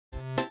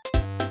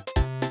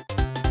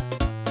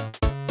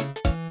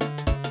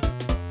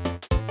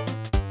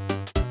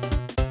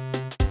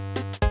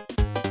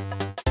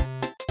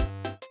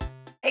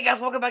guys,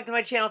 welcome back to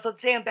my channel. So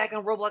today I'm back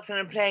on Roblox and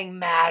I'm playing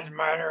Mad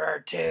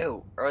Murderer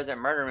 2. Or is it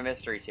Murder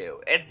Mystery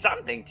 2? It's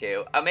something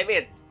 2. Maybe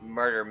it's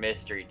Murder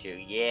Mystery 2.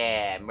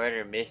 Yeah,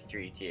 Murder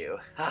Mystery 2.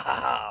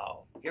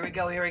 Here we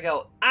go, here we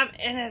go. I'm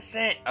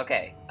innocent.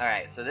 Okay,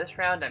 alright, so this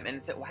round I'm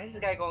innocent. Why is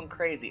this guy going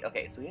crazy?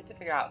 Okay, so we have to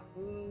figure out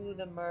who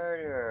the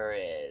murderer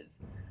is.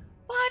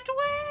 But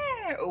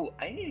where? Oh,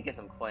 I need to get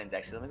some coins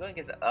actually. Let me go and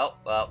get some. Oh,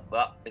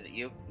 well, is it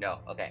you? No,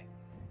 okay.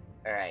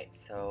 Alright,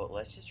 so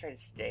let's just try to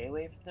stay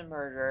away from the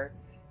murderer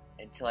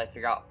until I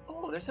figure out,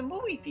 oh, there's a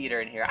movie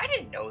theater in here. I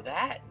didn't know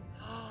that.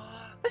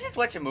 Let's just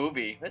watch a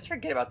movie. Let's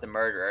forget about the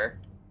murderer.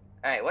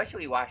 Alright, what should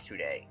we watch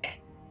today?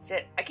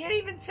 Sit. I can't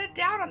even sit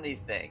down on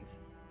these things.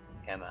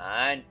 Come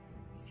on.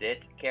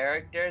 Sit,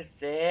 character,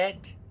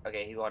 sit.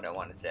 Okay, he won't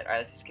want to sit. Alright,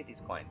 let's just get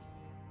these coins.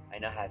 I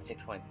now have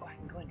 6 coins. Oh, I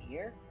can go in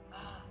here?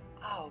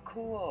 Oh,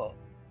 cool.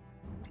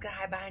 I'm just gonna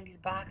hide behind these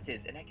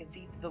boxes and I can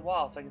see through the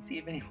wall so I can see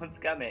if anyone's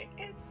coming.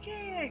 It's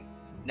cheating.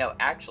 No,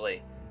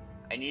 actually,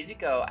 I need to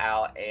go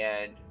out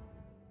and...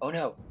 Oh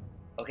no.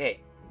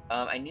 Okay.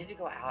 I need to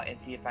go out and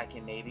see if I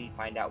can maybe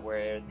find out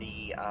where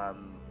the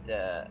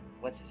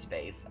what's his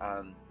face?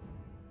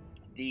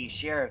 The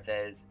sheriff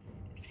is,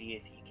 and see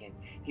if he can...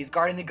 He's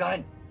guarding the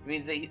gun. It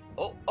means that he...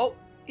 Oh,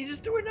 he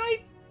just threw a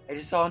knife. I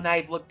just saw a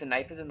knife. Look, the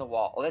knife is in the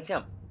wall. Oh, that's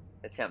him.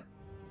 That's him.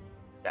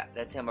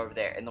 That's him over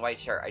there in the white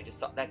shirt. I just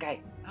saw that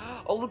guy.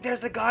 Oh, look, there's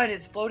the gun.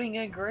 It's floating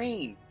in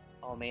green.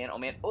 Oh, man. Oh,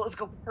 man. Oh, let's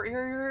go.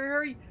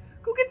 Hurry.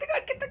 Go get the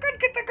gun. Get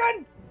the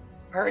gun.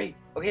 Hurry.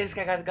 Okay, this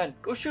guy got the gun.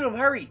 Go shoot him.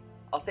 Hurry.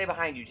 I'll stay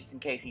behind you just in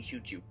case he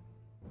shoots you.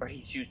 Or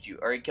he shoots you.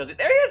 Or he kills you.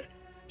 There he is.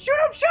 Shoot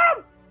him. He's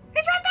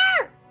right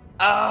there.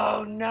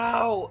 Oh,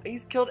 no.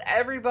 He's killed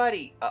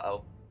everybody.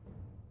 Uh-oh.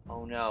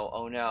 Oh, no.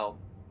 Oh, no.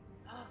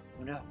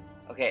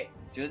 Okay.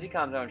 As soon as he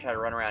comes, I'm going to try to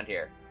run around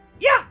here.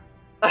 Yeah.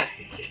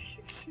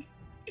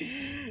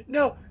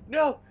 No,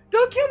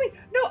 don't kill me.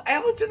 No, I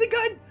almost threw the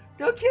gun.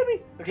 Don't kill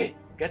me. Okay,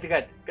 got the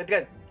gun.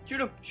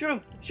 Shoot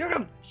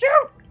him.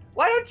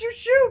 Why don't you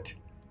shoot?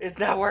 It's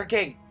not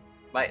working.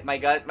 My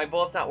gun, my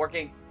bullet's not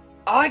working.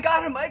 Oh, I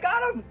got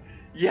him.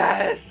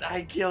 Yes,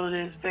 I killed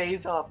his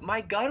face off.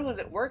 My gun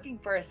wasn't working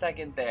for a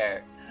second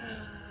there.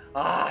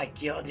 Ah, I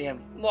killed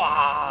him.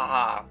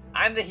 Mwah!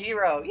 I'm the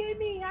hero. Yay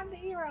me, I'm the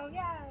hero.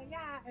 Yeah.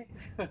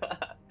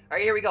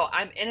 Alright, here we go.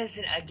 I'm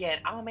innocent again.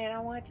 Oh man, I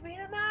want to be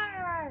the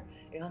murderer.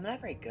 I'm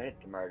not very good at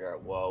the murder.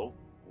 Whoa.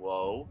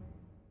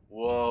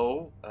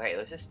 Okay,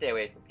 let's just stay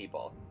away from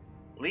people.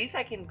 At least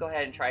I can go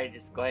ahead and try to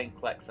just go ahead and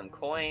collect some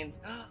coins.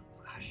 Oh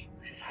gosh,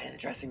 let's just hide in the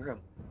dressing room.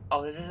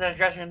 Oh, this isn't a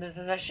dressing room, this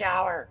is a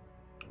shower.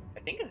 I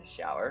think it's a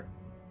shower.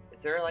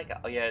 Is there like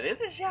a... Oh yeah, it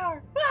is a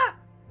shower. Ah!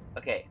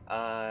 Okay,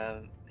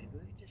 maybe we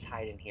can just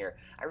hide in here.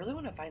 I really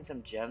want to find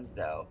some gems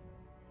though.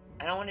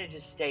 I don't want to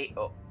just stay...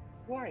 Oh,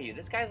 who are you?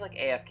 This guy's like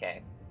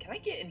AFK. Can I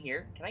get in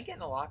here? Can I get in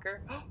the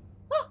locker? Oh,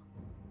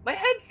 my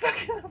head's stuck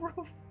in the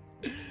roof.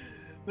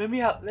 Let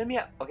me out.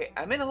 Okay,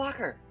 I'm in a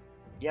locker.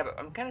 Yeah, but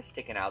I'm kind of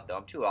sticking out though.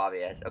 I'm too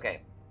obvious.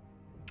 Okay,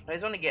 I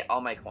just want to get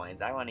all my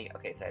coins.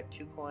 Okay, so I have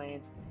 2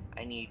 coins.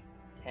 I need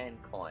 10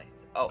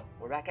 coins. Oh,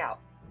 we're back out.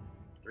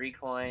 3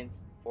 coins,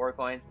 4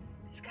 coins.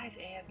 This guy's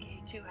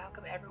AFK too. How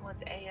come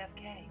everyone's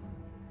AFK?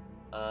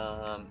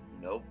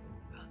 Nope.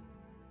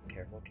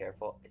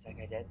 Careful. Is that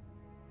guy dead?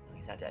 No,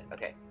 he's not dead.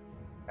 Okay.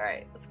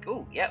 Alright, let's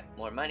go. Yep,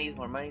 more monies.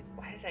 Why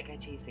is that guy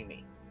chasing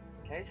me?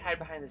 Can I just hide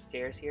behind the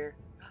stairs here?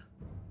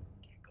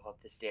 Can't go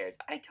up the stairs.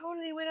 I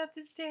totally went up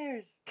the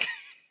stairs.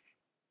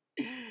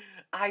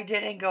 I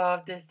didn't go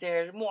up the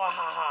stairs.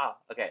 Mwahaha.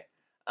 Okay.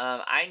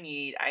 I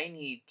need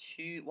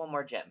one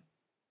more gem.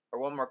 Or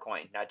one more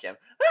coin, not gem.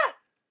 Ah!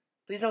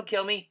 Please don't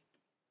kill me.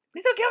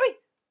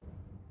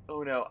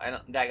 Oh no,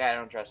 that guy, I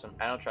don't trust him.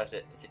 I don't trust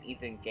it. It's an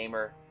Ethan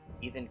Gamer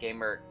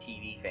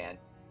TV fan.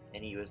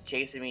 And he was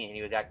chasing me, and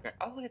he was acting...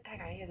 Oh, look at that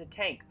guy. He has a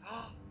tank.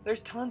 There's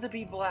tons of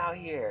people out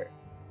here.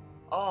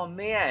 Oh,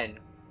 man.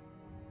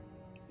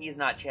 He's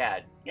not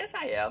Chad. Yes,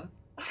 I am.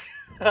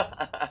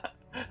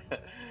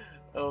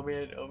 Oh,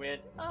 man.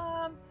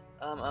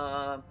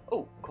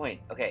 Oh, coin.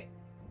 Okay.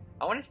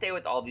 I want to stay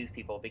with all these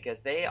people because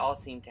they all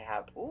seem to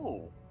have...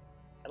 Ooh.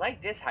 I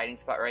like this hiding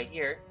spot right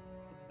here.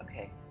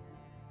 Okay.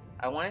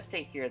 I want to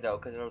stay here, though,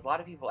 because there's a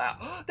lot of people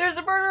out. There's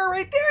the murderer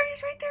right there.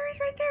 He's right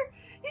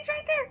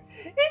there.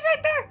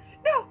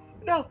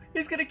 No.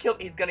 He's going to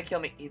kill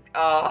me.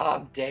 Oh,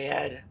 I'm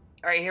dead.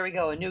 All right, here we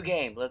go. A new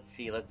game. Let's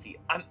see.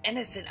 I'm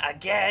innocent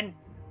again.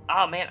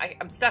 Oh, man.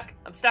 I'm stuck.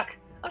 I'm stuck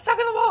in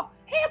the wall.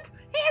 Help.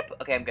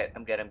 Okay, I'm good.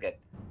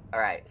 All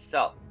right,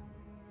 so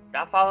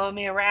stop following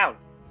me around.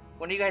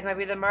 One of you guys might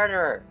be the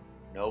murderer.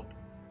 Nope.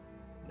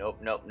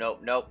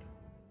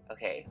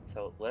 Okay,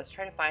 so let's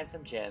try to find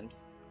some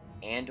gems.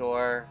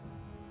 And/or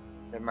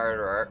the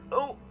murderer.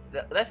 Oh,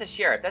 that's a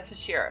sheriff.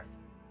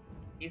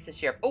 He's the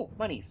sheriff. Oh,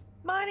 monies.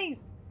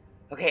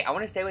 Okay, I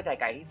want to stay with that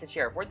guy. He's the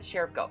sheriff. Where'd the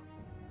sheriff go?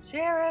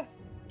 Sheriff,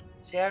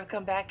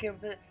 come back here.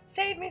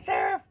 Save me,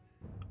 sheriff.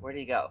 Where'd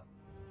he go?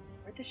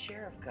 Where'd the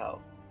sheriff go?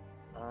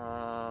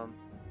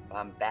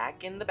 I'm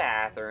back in the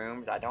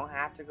bathrooms. I don't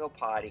have to go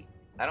potty.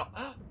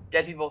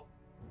 Dead people.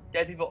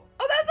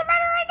 Oh, that's the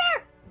murderer right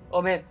there.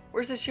 Oh man,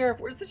 where's the sheriff?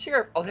 Where's the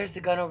sheriff? Oh, there's the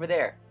gun over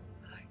there.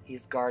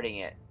 He's guarding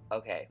it.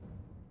 Okay.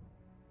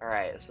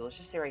 Alright, so let's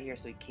just stay right here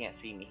so he can't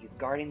see me. He's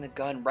guarding the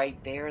gun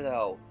right there,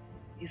 though.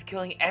 He's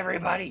killing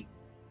everybody.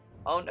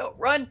 Oh no,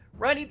 run!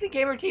 Run, Ethan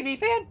Gamer TV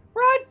fan!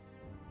 Run!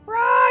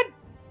 Run!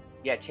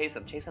 Yeah, chase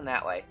him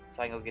that way,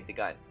 so I can go get the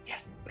gun.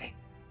 Yes, okay.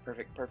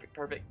 Perfect, perfect,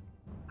 perfect.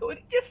 Go in,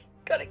 yes!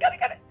 Got it, got it,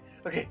 got it!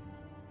 Okay.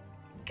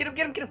 Get him,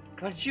 get him, get him!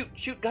 Come on, shoot,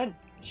 shoot, gun!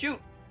 Shoot!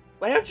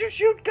 Why don't you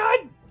shoot,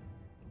 gun?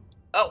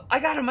 Oh, I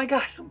got him, I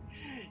got him!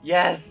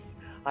 Yes!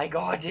 I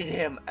got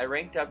him! I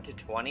ranked up to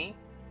 20.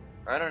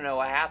 I don't know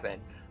what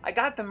happened. I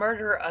got the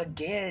murderer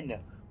again!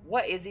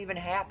 What is even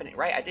happening?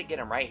 Right, I did get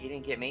him, right? He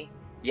didn't get me?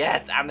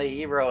 Yes, I'm the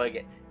hero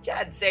again.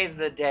 Chad saves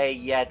the day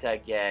yet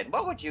again.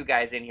 What would you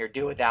guys in here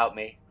do without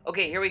me?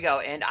 Okay, here we go,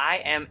 and I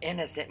am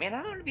innocent. Man,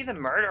 I want to be the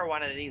murderer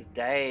one of these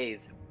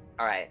days.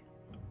 Alright,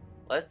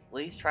 let's at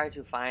least try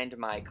to find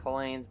my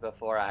coins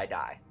before I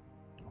die.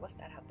 What's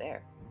that out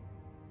there?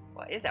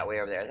 What is that way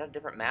over there? Is that a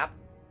different map?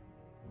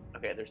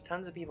 Okay, there's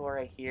tons of people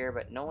right here,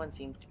 but no one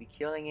seems to be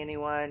killing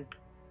anyone.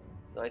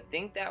 So I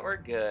think that we're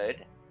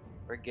good.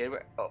 We're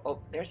good.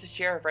 Oh, there's the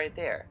sheriff right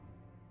there.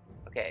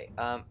 Okay,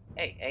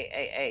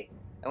 hey.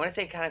 I want to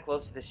stay kind of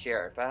close to the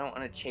sheriff. I don't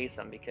want to chase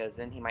him because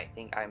then he might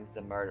think I'm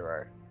the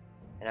murderer.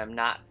 And I'm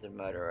not the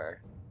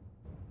murderer.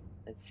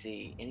 Let's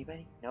see.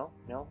 Anybody? No?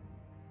 No?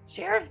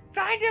 Sheriff,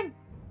 find him!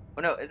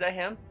 Oh no, is that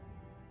him?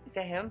 Is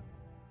that him?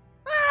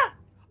 Ah!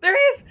 There he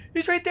is!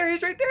 He's right there,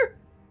 he's right there!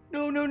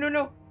 No, no, no,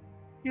 no.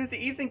 He was the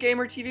Ethan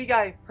Gamer TV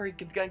guy. Hurry,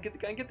 get the gun, get the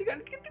gun, get the gun,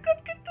 get the gun,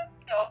 get the gun.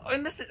 Oh, I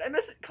missed it, I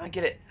missed it. Come on,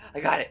 get it. I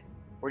got it.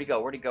 Where'd he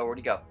go? Where'd he go? Where'd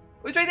he go?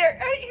 Oh, he's right there.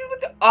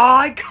 Oh,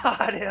 I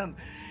got him.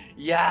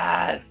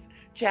 Yes.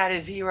 Chad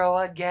is hero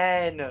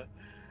again.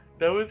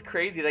 That was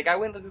crazy. Like, I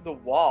went through the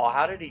wall.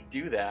 How did he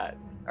do that?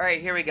 All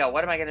right, here we go.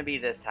 What am I going to be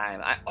this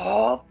time?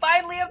 Oh,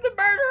 finally I'm the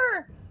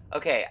murderer.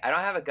 Okay, I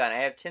don't have a gun.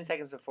 I have 10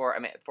 seconds before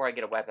I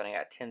get a weapon. I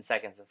got 10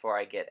 seconds before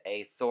I get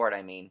a sword,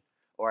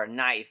 or a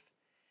knife.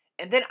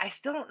 And then I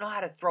still don't know how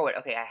to throw it.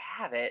 Okay, I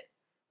have it.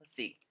 Let's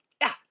see.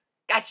 Yeah,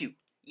 got you.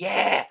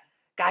 Yeah,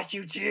 got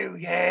you too.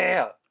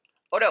 Yeah.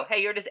 Oh no,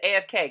 hey, you're just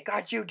AFK.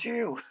 Got you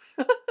too.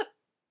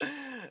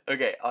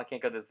 Okay, oh, I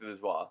can't go through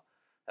this wall.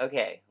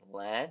 Okay,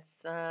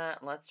 let's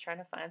try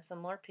to find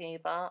some more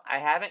people. I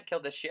haven't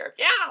killed the sheriff.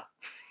 Yeah.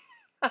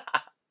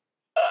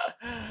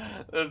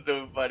 That's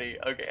so funny.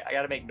 Okay, I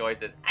gotta make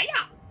noises.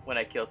 Yeah, when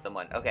I kill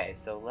someone. Okay,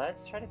 so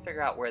let's try to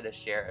figure out where the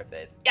sheriff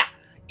is. Yeah,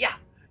 yeah,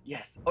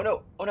 yes. Oh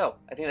no, oh no.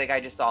 I think that guy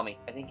just saw me.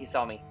 I think he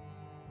saw me.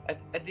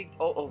 I think.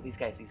 Oh, these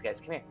guys.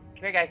 Come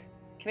here, guys.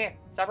 Come here.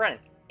 Stop running.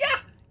 Yeah,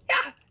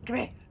 yeah. Come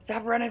here.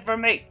 Stop running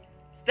from me.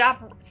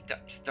 Stop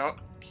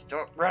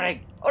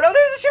running. Oh no,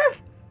 there's the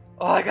sheriff.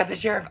 Oh, I got the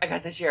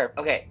sheriff.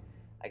 Okay,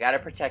 I gotta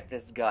protect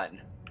this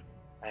gun.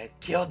 I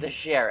killed the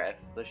sheriff.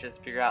 Let's just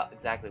figure out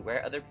exactly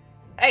where other.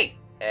 Hey.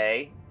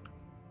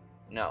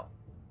 No.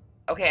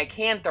 Okay, I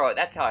can throw it.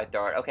 That's how I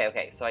throw it.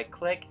 Okay. So I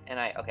click and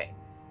okay.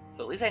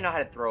 So at least I know how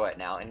to throw it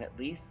now, and at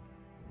least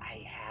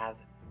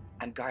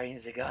I'm guarding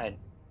the gun.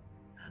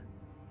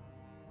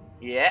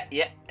 Yeah.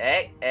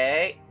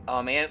 Hey.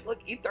 Oh man, look,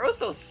 he throws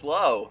so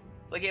slow.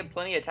 It's like he had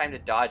plenty of time to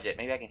dodge it.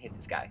 Maybe I can hit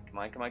this guy. Come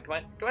on.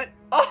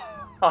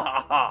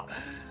 Oh!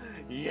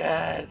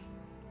 Yes!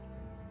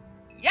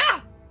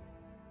 Yeah!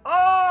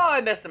 Oh,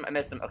 I missed him.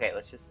 Okay,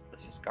 let's just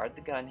guard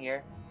the gun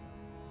here.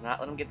 Let's not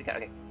let him get the gun.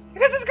 Okay.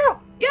 Here comes this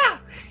girl! Yeah!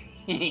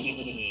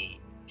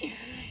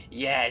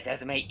 Yes,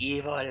 that's my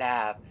evil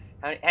laugh.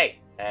 Hey.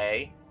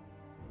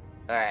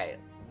 Alright.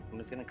 I'm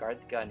just gonna guard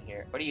the gun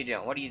here. What are you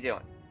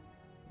doing?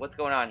 What's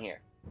going on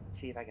here? Let's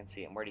see if I can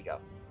see him. Where'd he go?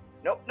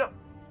 Nope.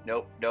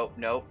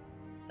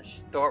 Let's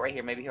just throw it right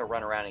here. Maybe he'll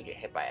run around and get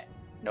hit by it.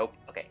 Nope.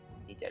 Okay,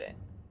 he didn't.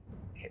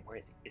 Okay, where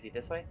is he? Is he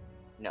this way?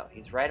 No,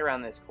 he's right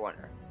around this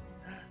corner.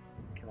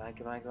 Come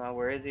on.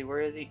 Where is he?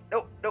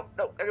 Nope. Gotta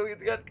go get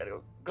the gun.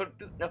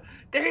 No.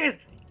 There he is.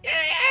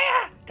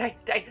 Yeah.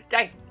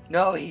 Die.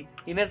 No, he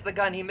missed the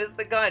gun.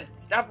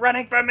 Stop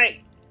running from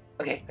me.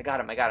 Okay, I got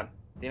him. Did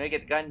anybody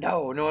get the gun?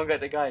 No one got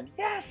the gun.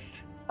 Yes.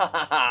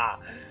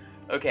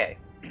 Okay.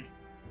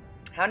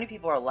 How many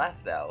people are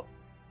left, though?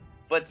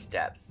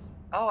 Footsteps.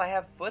 Oh, I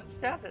have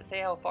footsteps that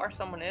say how far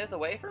someone is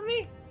away from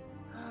me?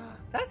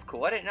 That's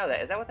cool. I didn't know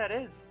that. Is that what that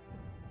is?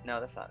 No,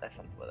 that's not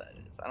what that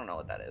is. I don't know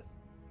what that is.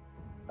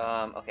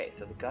 Okay,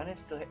 so the gun is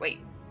still here. Wait,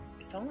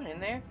 is someone in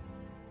there?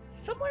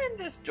 Is someone in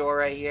this door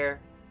right here?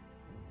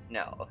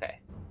 No, okay.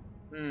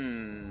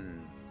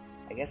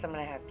 I guess I'm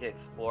gonna have to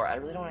explore. I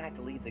really don't want to have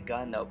to leave the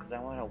gun, though, because I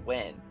want to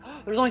win.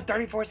 There's only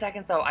 34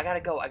 seconds, though. I gotta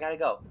go.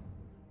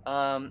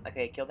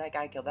 Okay, kill that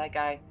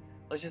guy.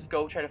 Let's just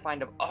go try to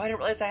find him. Oh, I didn't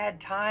realize I had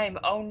time.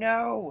 Oh,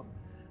 no.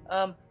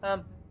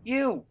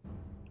 You!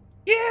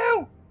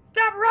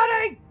 Stop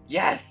running!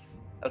 Yes!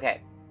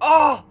 Okay.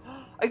 Oh!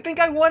 I think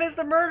I won as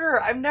the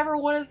murderer. I've never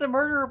won as the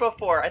murderer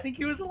before. I think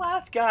he was the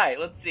last guy.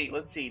 Let's see.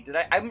 Did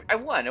I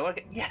won.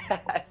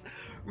 Yes!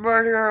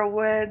 Murderer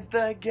wins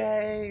the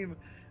game!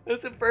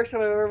 That's the first time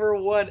I've ever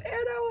won, and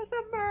I was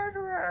the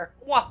murderer!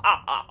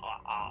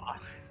 Alright,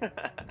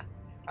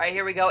 Alright,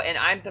 here we go, and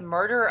I'm the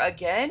murderer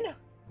again?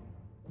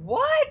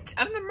 What?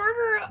 I'm the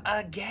murderer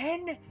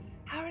again?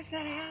 How does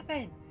that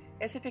happen?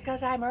 Is it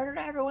because I murdered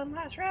everyone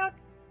last round?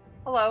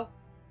 Hello.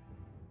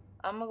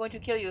 I'm going to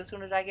kill you as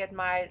soon as I get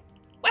my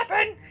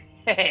weapon.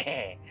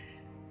 Hey.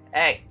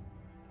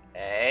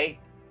 Hey.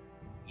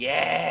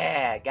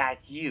 Yeah,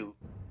 got you.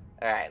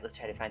 Alright, let's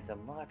try to find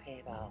some more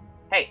people.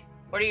 Hey,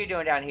 what are you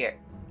doing down here?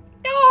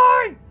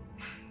 Darn!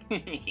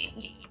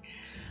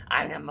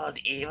 I'm the most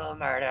evil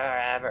murderer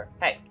ever.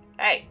 Hey.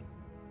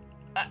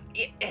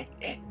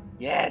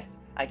 Yes,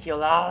 I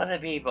killed all of the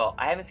people.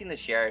 I haven't seen the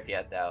sheriff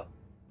yet, though.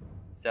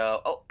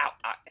 So, oh, ow,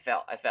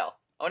 I fell.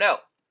 Oh, no.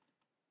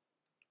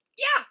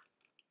 Yeah.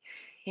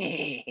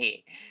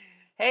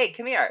 Hey,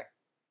 come here.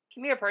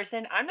 Come here,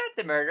 person. I'm not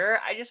the murderer.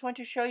 I just want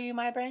to show you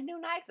my brand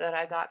new knife that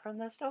I got from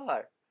the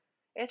store.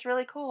 It's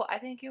really cool. I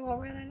think you will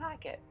really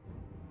like it.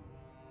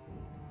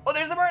 Oh,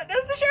 there's the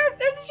sheriff.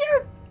 There's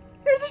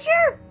the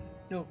sheriff.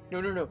 No.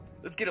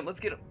 Let's get him.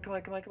 Come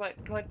on.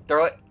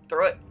 Throw it.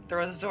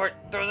 Throw the sword.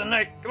 Throw the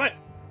knife. Come on.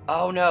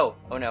 Oh, no.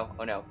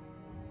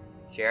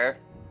 Sheriff.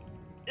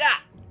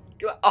 Ah!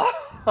 Come on.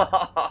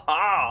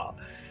 Oh!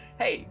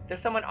 Hey,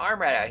 there's someone armed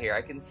right out here.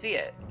 I can see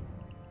it.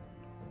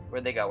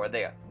 Where'd they go?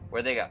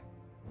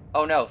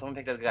 Oh, no. Someone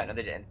picked up the gun. No,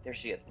 they didn't. There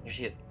she is.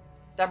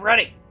 Stop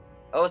running.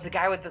 Oh, it's the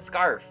guy with the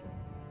scarf.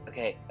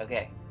 Okay.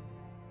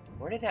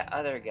 Where did that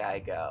other guy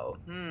go?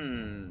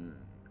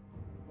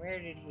 Where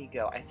did he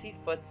go? I see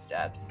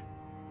footsteps.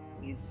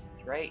 He's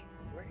right.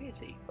 Where is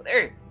he? Oh,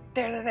 there.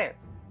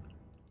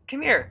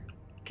 Come here,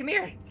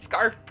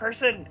 scarf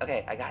person.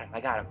 Okay, I got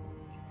him.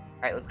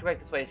 Alright, let's go back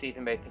this way to see if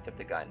anybody picked up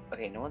the gun.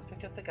 Okay, no one's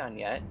picked up the gun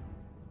yet.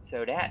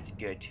 So that's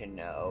good to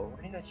know.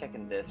 We're gonna go check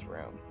in this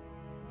room.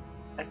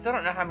 I still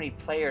don't know how many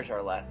players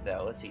are left,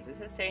 though. Let's see.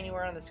 Does it say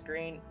anywhere on the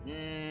screen?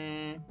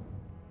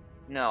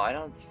 No, I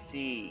don't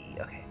see.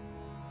 Okay.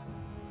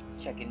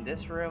 Let's check in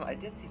this room. I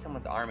did see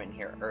someone's arm in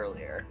here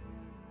earlier.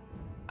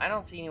 I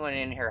don't see anyone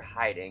in here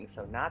hiding,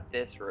 so not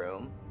this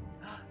room.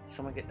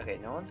 Okay,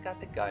 no one's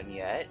got the gun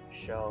yet.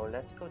 So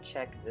let's go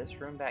check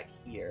this room back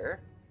here.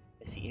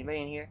 I see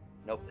anybody in here?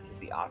 Nope, this is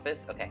the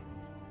office. Okay.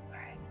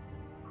 Alright.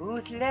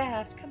 Who's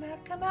left? Come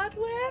out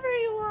wherever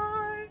you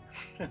are.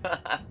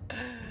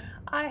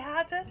 I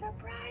have a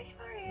surprise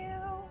for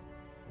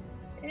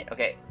you.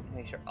 Okay,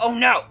 make sure. Oh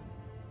no!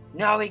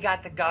 No, he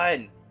got the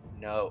gun.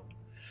 No.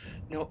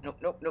 Nope.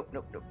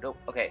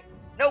 Okay.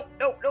 Nope.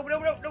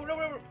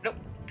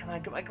 Come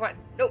on.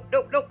 Nope.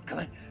 Come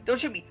on. Don't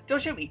shoot me.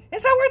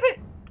 It's not worth it.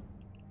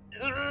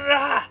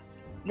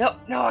 No.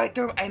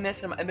 I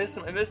missed him.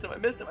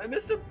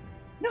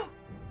 No.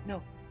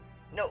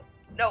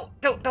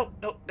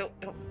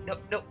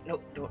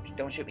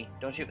 Don't shoot me.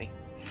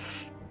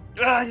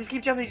 Just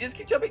keep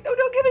jumping. No,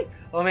 don't get me.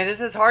 Oh man, this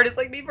is hard. It's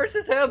like me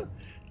versus him.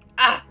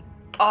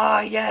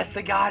 Oh yes,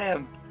 I got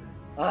him.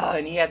 Oh,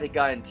 and he had the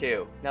gun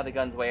too. Now the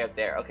gun's way up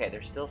there. Okay,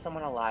 there's still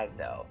someone alive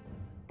though.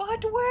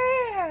 But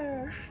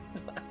where?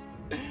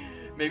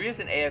 Maybe it's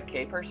an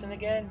AFK person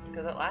again?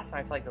 Because last time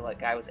I feel like the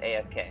guy was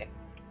AFK.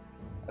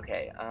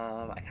 Okay, I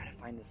gotta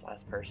find this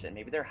last person.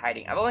 Maybe they're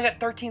hiding. I've only got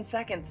 13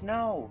 seconds.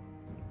 No.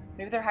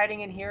 Maybe they're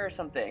hiding in here or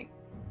something.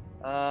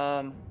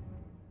 Oh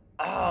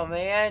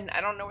man,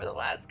 I don't know where the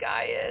last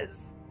guy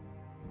is.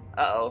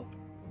 Uh-oh.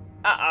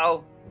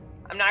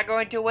 I'm not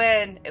going to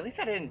win. At least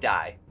I didn't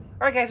die.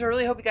 Alright guys, I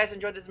really hope you guys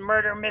enjoyed this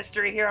murder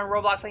mystery here on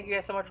Roblox. Thank you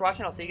guys so much for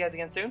watching. I'll see you guys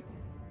again soon.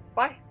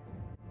 Bye.